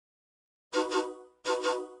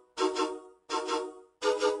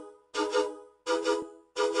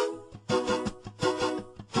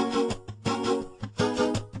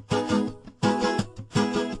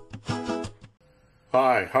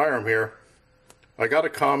Hi, Hiram here. I got a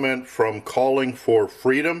comment from Calling for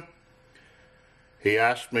Freedom. He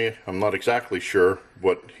asked me, I'm not exactly sure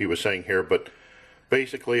what he was saying here, but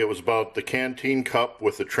basically it was about the Canteen Cup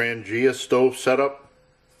with the Trangia stove setup.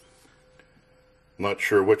 I'm not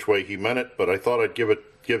sure which way he meant it, but I thought I'd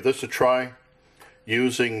give this a try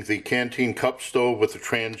using the Canteen Cup Stove with the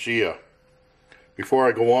Trangia. Before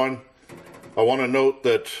I go on, I want to note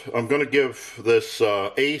that I'm going to give this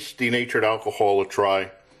Ace Denatured alcohol a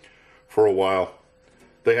try for a while.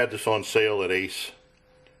 They had this on sale at Ace,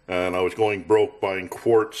 and I was going broke buying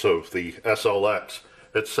quarts of the SLX.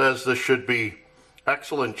 It says this should be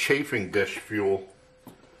excellent chafing dish fuel,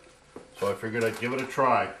 so I figured I'd give it a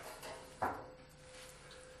try.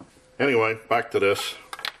 Anyway, back to this.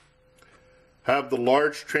 Have the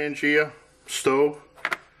large Trangia stove.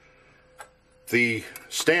 The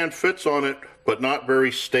stand fits on it, but not very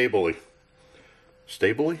stably.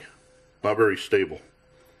 Stably? Not very stable.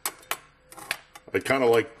 I'd kind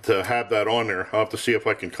of like to have that on there. I'll have to see if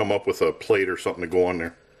I can come up with a plate or something to go on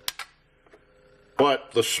there.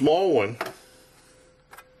 But the small one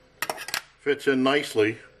fits in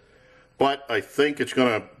nicely, but I think it's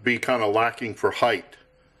going to be kind of lacking for height.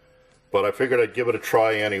 But I figured I'd give it a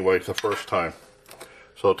try anyway the first time.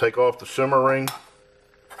 So I'll take off the simmer ring.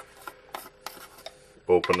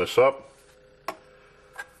 Open this up.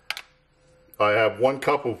 I have 1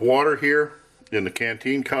 cup of water here in the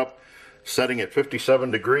canteen cup, setting at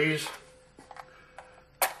 57 degrees.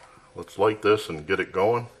 Let's light this and get it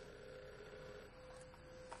going.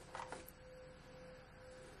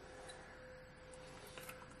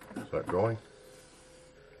 Is that going?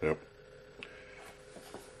 Yep.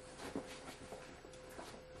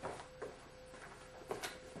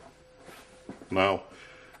 Now,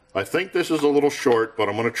 I think this is a little short, but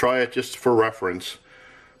I'm going to try it just for reference.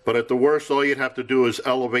 But at the worst, all you'd have to do is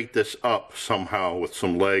elevate this up somehow with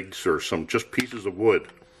some legs or some just pieces of wood.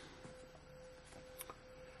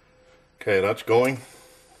 Okay, that's going.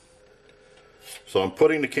 So I'm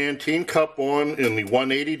putting the canteen cup on in the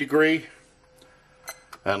 180 degree,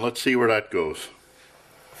 and let's see where that goes.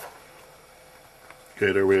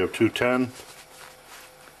 Okay, there we have 210,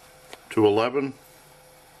 211,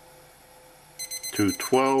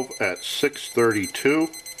 212 at 632.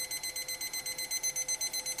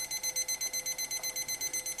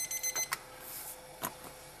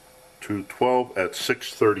 212 at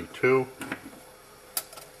 632.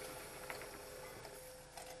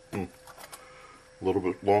 A little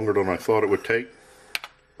bit longer than I thought it would take,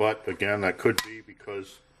 but again, that could be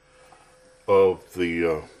because of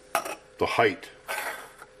the height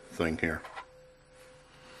thing here.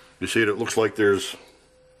 You see, it looks like there's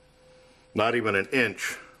not even an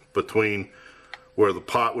inch between where the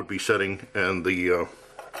pot would be setting and the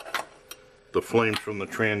flames from the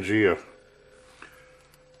Trangia.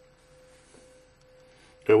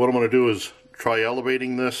 Okay, what I'm going to do is try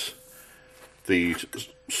elevating the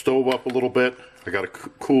stove up a little bit. I got to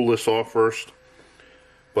cool this off first.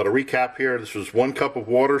 But a recap here, this was 1 cup of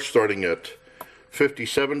water starting at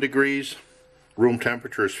 57 degrees. Room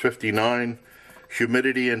temperature is 59.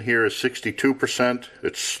 Humidity in here is 62%.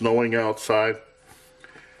 It's snowing outside.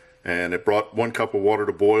 And it brought 1 cup of water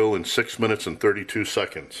to boil in 6 minutes and 32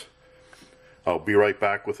 seconds. I'll be right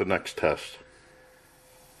back with the next test.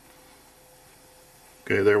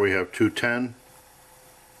 Okay, there we have 210,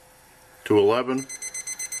 211,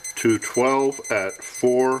 212 at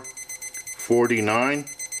 449.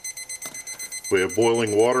 We have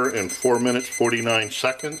boiling water in 4 minutes 49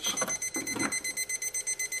 seconds.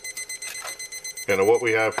 And what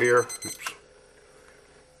we have here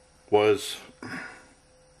was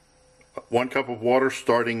 1 cup of water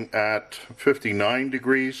starting at 59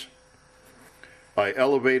 degrees. I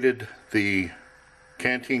elevated the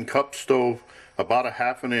Canteen Cup Stove about a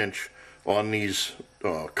 ½ inch on these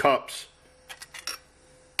cups,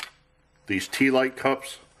 these tea light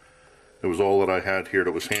cups. It was all that I had here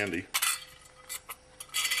that was handy.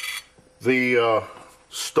 The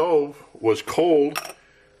stove was cold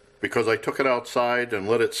because I took it outside and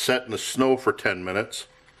let it set in the snow for 10 minutes,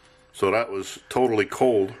 so that was totally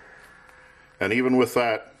cold. And even with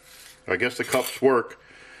that, I guess the cups work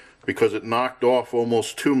because it knocked off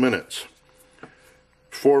almost 2 minutes.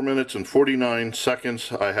 4 minutes and 49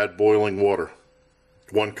 seconds I had boiling water,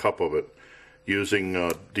 1 cup of it,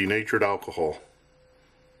 using denatured alcohol.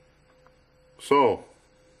 So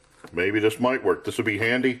maybe this might work. This would be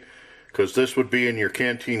handy because this would be in your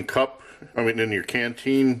canteen cup, in your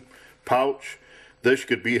canteen pouch. This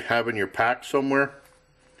could be having your pack somewhere.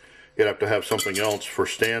 You'd have to have something else for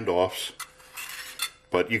standoffs.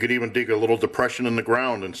 But you could even dig a little depression in the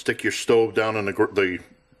ground and stick your stove down in the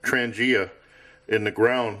Trangia in the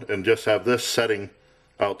ground and just have this setting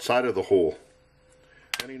outside of the hole.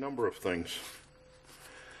 Any number of things.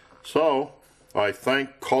 So I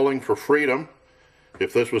thank Calling for Freedom,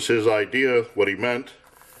 if this was his idea, what he meant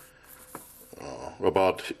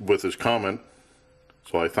with his comment.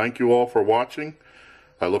 So I thank you all for watching.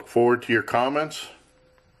 I look forward to your comments,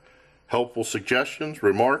 helpful suggestions,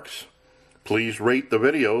 remarks. Please rate the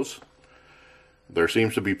videos. There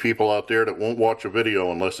seems to be people out there that won't watch a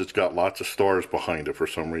video unless it's got lots of stars behind it for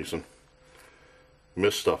some reason.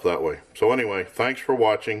 Miss stuff that way. So anyway, thanks for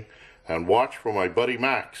watching, and watch for my buddy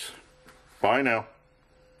Max. Bye now.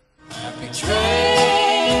 Happy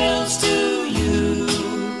trails to you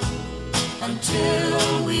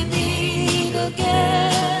until we meet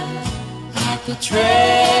again. Happy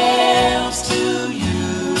trails to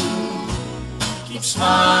you. Keep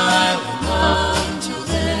smiling until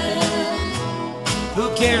then.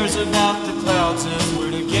 Who cares about the clouds if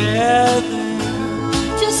we're together?